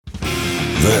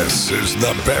This is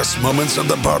the best moments of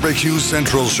the BBQ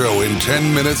Central Show in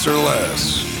 10 minutes or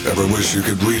less. Ever wish you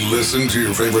could re-listen to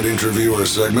your favorite interview or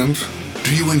segment?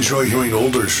 Do you enjoy hearing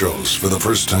older shows for the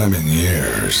first time in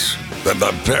years? Then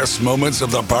the best moments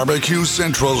of the BBQ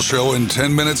Central Show in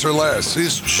 10 minutes or less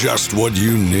is just what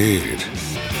you need.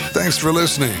 Thanks for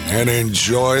listening and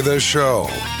enjoy the show.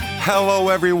 Hello,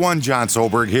 everyone. John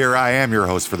Solberg here. I am your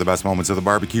host for the best moments of the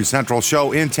BBQ Central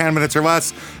Show in 10 minutes or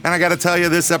less. And I got to tell you,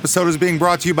 this episode is being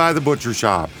brought to you by The Butcher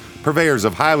Shop, purveyors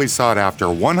of highly sought after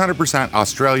 100%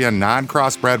 Australian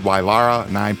non-crossbred Wylara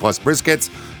 9 Plus briskets.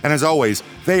 And as always,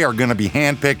 they are going to be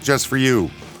handpicked just for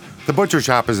you. The Butcher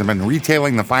Shop has been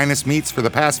retailing the finest meats for the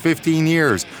past 15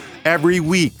 years. Every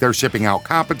week, they're shipping out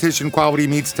competition-quality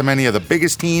meats to many of the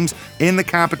biggest teams in the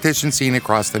competition scene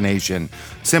across the nation.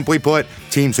 Simply put,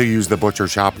 teams who use the Butcher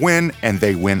Shop win, and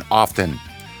they win often.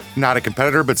 Not a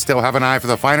competitor, but still have an eye for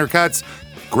the finer cuts?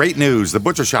 Great news! The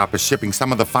Butcher Shop is shipping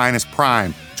some of the finest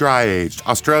prime, dry-aged,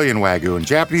 Australian Wagyu and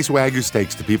Japanese Wagyu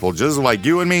steaks to people just like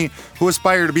you and me who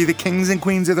aspire to be the kings and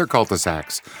queens of their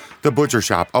cul-de-sacs. The Butcher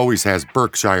Shop always has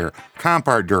Berkshire,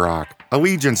 Compart Duroc,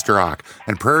 Allegiance Duroc,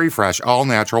 and Prairie Fresh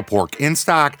all-natural pork in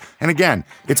stock, and again,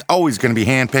 it's always going to be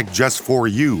handpicked just for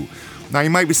you. Now, you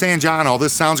might be saying, John, all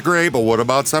this sounds great, but what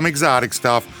about some exotic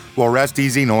stuff? Well, rest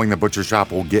easy knowing the Butcher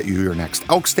Shop will get you your next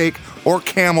elk steak or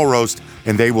camel roast,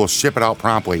 and they will ship it out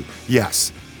promptly.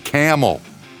 Yes, camel.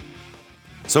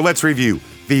 So let's review.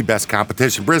 The best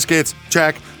competition briskets,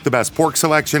 check. The best pork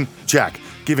selection, check.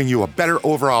 Giving you a better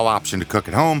overall option to cook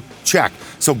at home, check.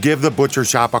 So give the Butcher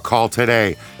Shop a call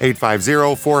today,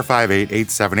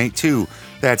 850-458-8782.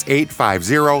 That's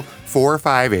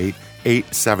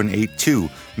 850-458-8782.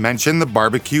 Mention the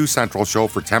BBQ Central Show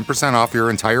for 10% off your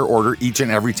entire order each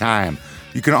and every time.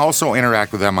 You can also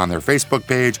interact with them on their Facebook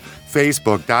page,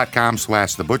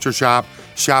 facebook.com/thebutchershop.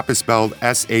 Shop is spelled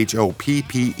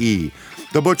S-H-O-P-P-E.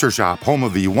 The Butcher Shop, home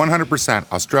of the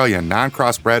 100% Australian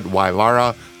non-crossbred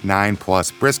Wylara 9 Plus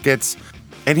briskets.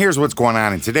 And here's what's going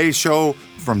on in today's show.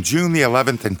 From June the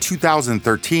 11th in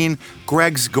 2013,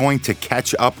 Greg's going to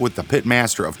catch up with the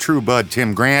pitmaster of True Bud,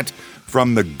 Tim Grant,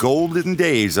 from the golden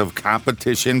days of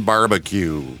competition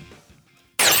barbecue.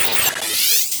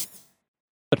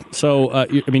 So,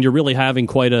 you're really having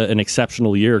quite an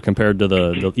exceptional year compared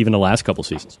to even the last couple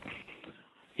seasons.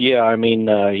 Yeah,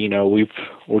 we've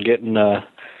gotten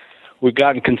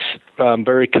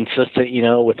very consistent,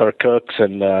 with our cooks,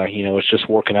 and it's just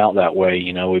working out that way.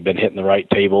 We've been hitting the right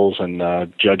tables, and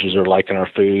judges are liking our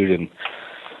food, and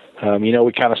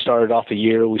we kind of started off the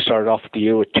year. We started off the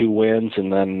year with 2 wins,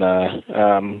 and then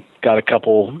got a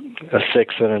couple, a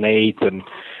 6th and an 8th, and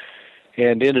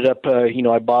ended up,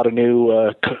 I bought a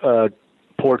new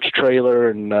porch trailer,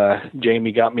 and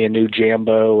Jamie got me a new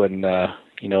Jambo, and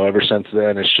ever since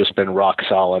then it's just been rock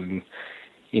solid. And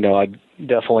I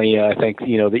definitely, I think,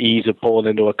 the ease of pulling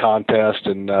into a contest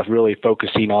and really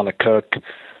focusing on a cook.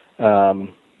 I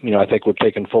think we've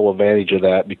taken full advantage of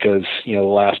that because the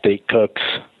last 8 cooks,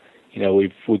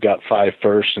 we've got 5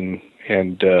 firsts and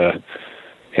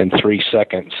 3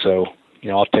 seconds. So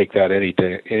I'll take that any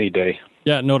day.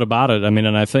 Yeah, no doubt about it.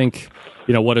 And I think,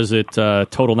 what is it,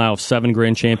 total now of 7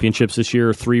 grand championships this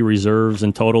year, 3 reserves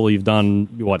in total. You've done,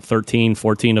 13,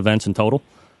 14 events in total?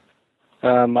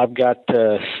 I've got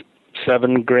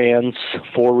 7 grands,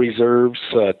 4 reserves,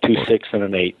 2 6 and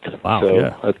an 8. Wow, so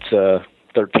yeah. That's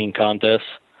 13 contests.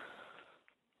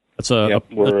 It's a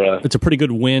pretty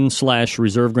good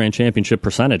win/reserve grand championship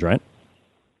percentage, right?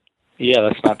 Yeah,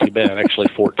 that's not too bad. Actually,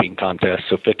 14 contests,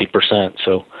 so 50%.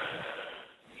 So,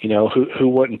 who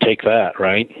wouldn't take that,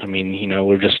 right?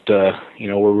 We're just,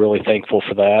 we're really thankful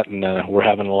for that, and we're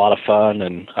having a lot of fun,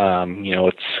 and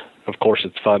of course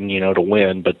it's fun, to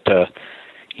win, but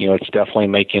it's definitely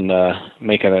making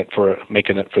it for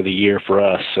the year for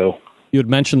us. So you had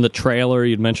mentioned the trailer,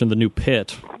 you'd mentioned the new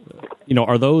pit.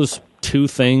 Are those 2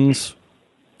 things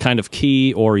kind of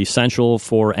key or essential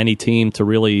for any team to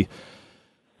really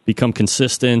become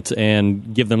consistent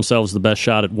and give themselves the best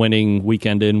shot at winning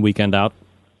weekend in, weekend out?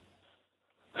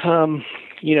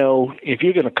 If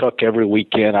you're going to cook every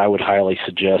weekend, I would highly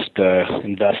suggest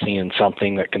investing in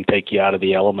something that can take you out of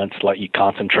the elements, let you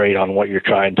concentrate on what you're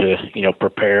trying to,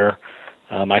 prepare.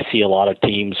 I see a lot of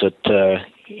teams that,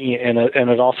 and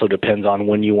it also depends on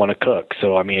when you want to cook.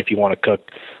 So, if you want to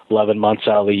cook 11 months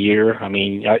out of the year,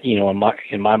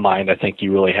 in my mind, I think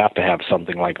you really have to have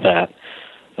something like that.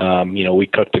 We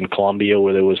cooked in Columbia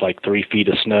where there was like 3 feet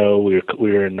of snow. We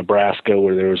were in Nebraska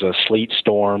where there was a sleet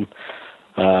storm.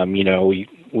 We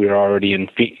were already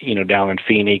down in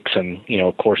Phoenix, and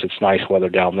of course it's nice weather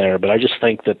down there. But I just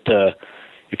think that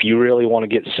if you really want to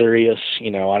get serious, I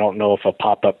don't know if a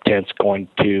pop-up tent's going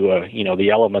to, the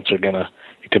elements are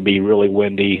it could be really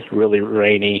windy, really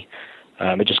rainy.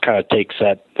 It just kind of takes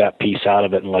that piece out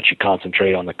of it and lets you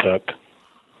concentrate on the cook.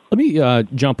 Let me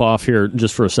jump off here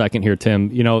just for a second here, Tim.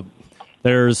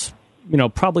 There's,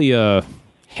 probably a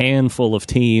handful of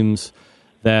teams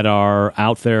that are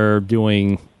out there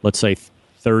doing, let's say,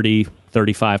 30,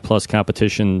 35 plus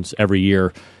competitions every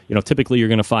year. Typically you're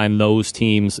going to find those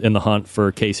teams in the hunt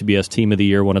for KCBS Team of the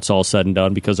Year when it's all said and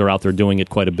done, because they're out there doing it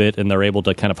quite a bit and they're able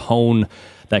to kind of hone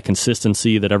that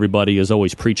consistency that everybody is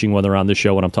always preaching when they're on this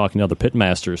show when I'm talking to other pit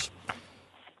masters.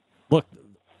 Look,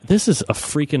 this is a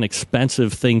freaking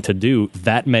expensive thing to do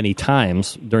that many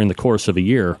times during the course of a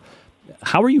year.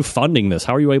 How are you funding this?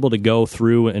 How are you able to go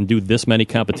through and do this many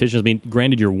competitions? I mean,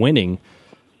 granted, you're winning,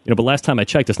 but last time I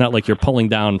checked, it's not like you're pulling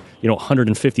down,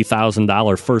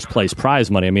 $150,000 first place prize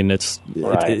money. I mean, it's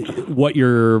what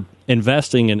you're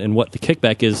investing and what the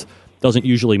kickback is doesn't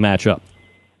usually match up.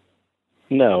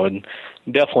 No, and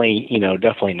definitely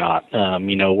not.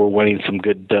 We're winning some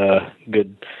good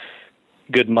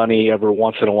money every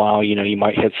once in a while. You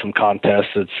might hit some contests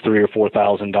that's $3,000 or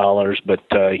 $4,000, but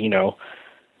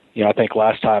I think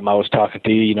last time I was talking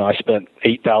to you, I spent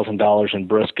 $8,000 in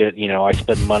brisket. I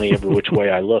spend money every which way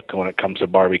I look when it comes to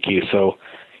barbecue. So,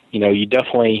 you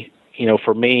definitely,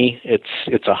 for me,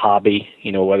 it's a hobby.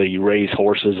 Whether you raise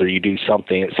horses or you do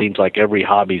something, it seems like every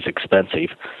hobby is expensive.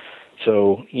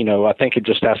 So, I think it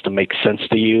just has to make sense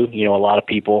to you. A lot of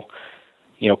people,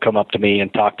 come up to me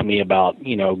and talk to me about,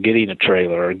 getting a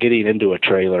trailer or getting into a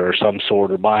trailer or some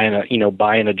sort, or buying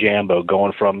a Jambo,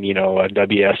 going from, a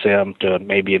WSM to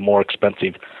maybe a more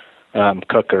expensive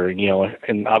cooker.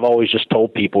 And I've always just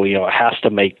told people,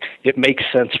 it makes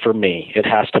sense for me. It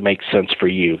has to make sense for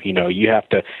you. You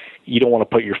don't want to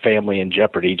put your family in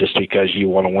jeopardy just because you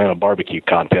want to win a barbecue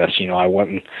contest. I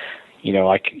wouldn't,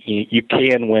 you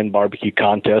can win barbecue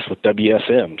contests with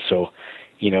WSM. So,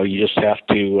 you just have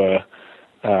to,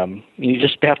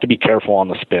 be careful on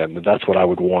the spend. That's what I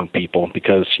would warn people,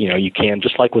 because, you can,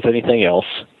 just like with anything else,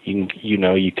 you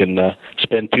can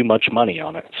spend too much money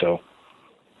on it. So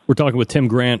we're talking with Tim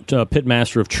Grant,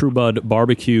 pitmaster of True Bud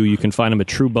Barbecue. You can find him at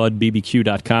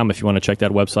truebudbbq.com if you want to check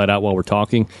that website out while we're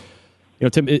talking.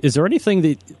 Tim, is there anything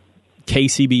that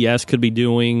KCBS could be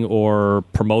doing or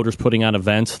promoters putting on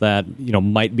events that,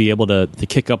 might be able to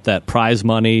kick up that prize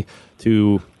money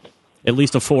to at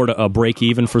least afford a break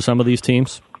even for some of these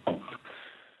teams?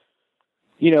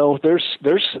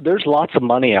 There's lots of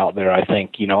money out there. I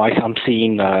think, I'm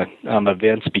seeing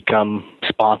events become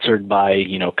sponsored by,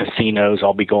 casinos.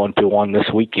 I'll be going to one this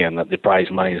weekend that the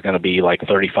prize money is going to be like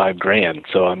 $35,000.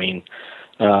 So, I mean,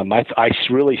 I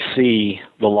really see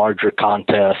the larger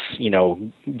contests,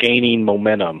 gaining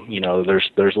momentum.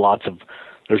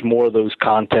 There's more of those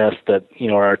contests that,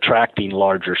 are attracting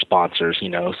larger sponsors,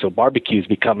 so barbecue is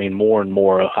becoming more and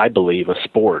more, I believe, a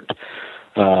sport.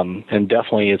 And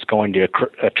definitely it's going to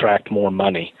attract more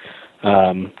money.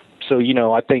 So,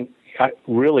 I think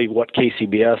really what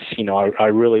KCBS, I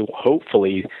really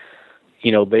hopefully,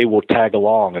 they will tag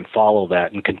along and follow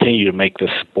that and continue to make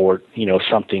this sport,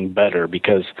 something better,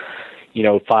 because,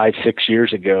 5-6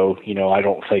 years ago, I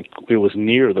don't think it was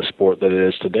near the sport that it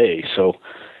is today. So,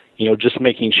 just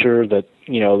making sure that,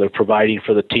 they're providing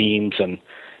for the teams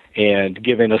and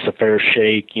giving us a fair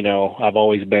shake. I've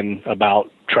always been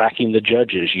about tracking the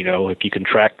judges. If you can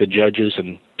track the judges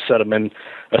and set them in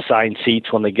assigned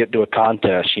seats when they get to a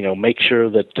contest, make sure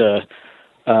that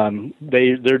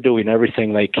they're doing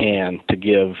everything they can to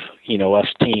give, us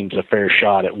teams a fair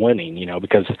shot at winning,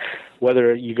 because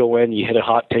whether you go in, you hit a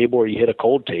hot table or you hit a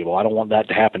cold table, I don't want that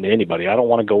to happen to anybody. I don't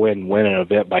want to go in and win an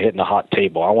event by hitting a hot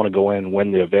table. I want to go in and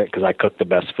win the event because I cooked the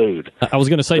best food. I was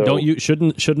going to say,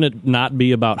 shouldn't it not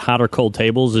be about hot or cold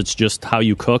tables? It's just how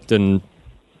you cooked. And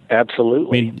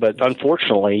absolutely. But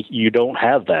unfortunately, you don't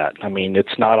have that. I mean,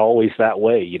 it's not always that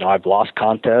way. I've lost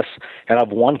contests and I've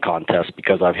won contests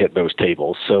because I've hit those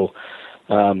tables. So,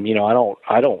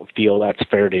 I don't feel that's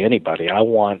fair to anybody. I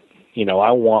want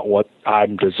what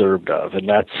I'm deserved of,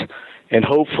 and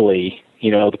hopefully,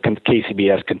 the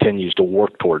KCBS continues to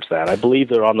work towards that. I believe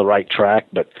they're on the right track,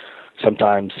 but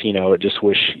sometimes, I just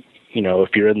wish,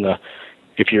 if you're in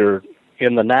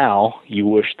the now, you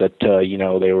wish that,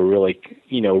 they were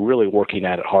really working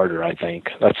at it harder. I think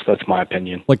that's my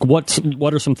opinion. Like what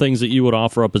are some things that you would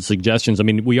offer up as suggestions? I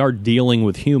mean, we are dealing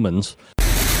with humans.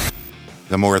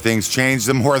 The more things change,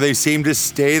 the more they seem to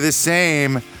stay the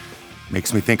same.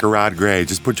 Makes me think of Rod Gray.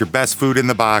 Just put your best food in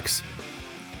the box,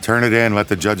 turn it in, let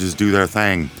the judges do their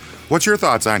thing. What's your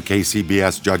thoughts on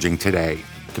KCBS judging today?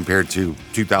 compared to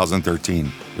 2013?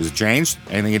 Has it changed?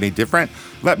 Anything any different?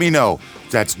 Let me know.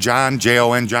 That's John,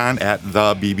 Jon, John, at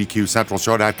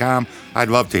thebbqcentralshow.com. I'd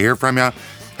love to hear from you.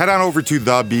 Head on over to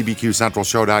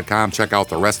thebbqcentralshow.com. Check out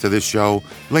the rest of this show.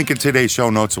 Link in today's show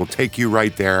notes will take you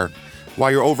right there.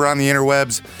 While you're over on the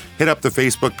interwebs, hit up the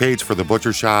Facebook page for The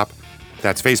Butcher Shop.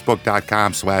 That's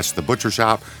facebook.com/The Butcher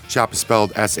Shop. Shop is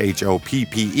spelled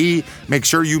SHOPPE. Make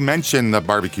sure you mention the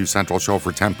Barbecue Central Show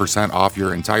for 10% off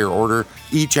your entire order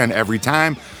each and every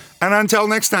time. And until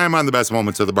next time on the best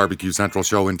moments of the Barbecue Central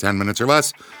Show in 10 minutes or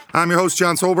less, I'm your host,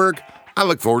 Jon Solberg. I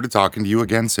look forward to talking to you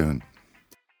again soon.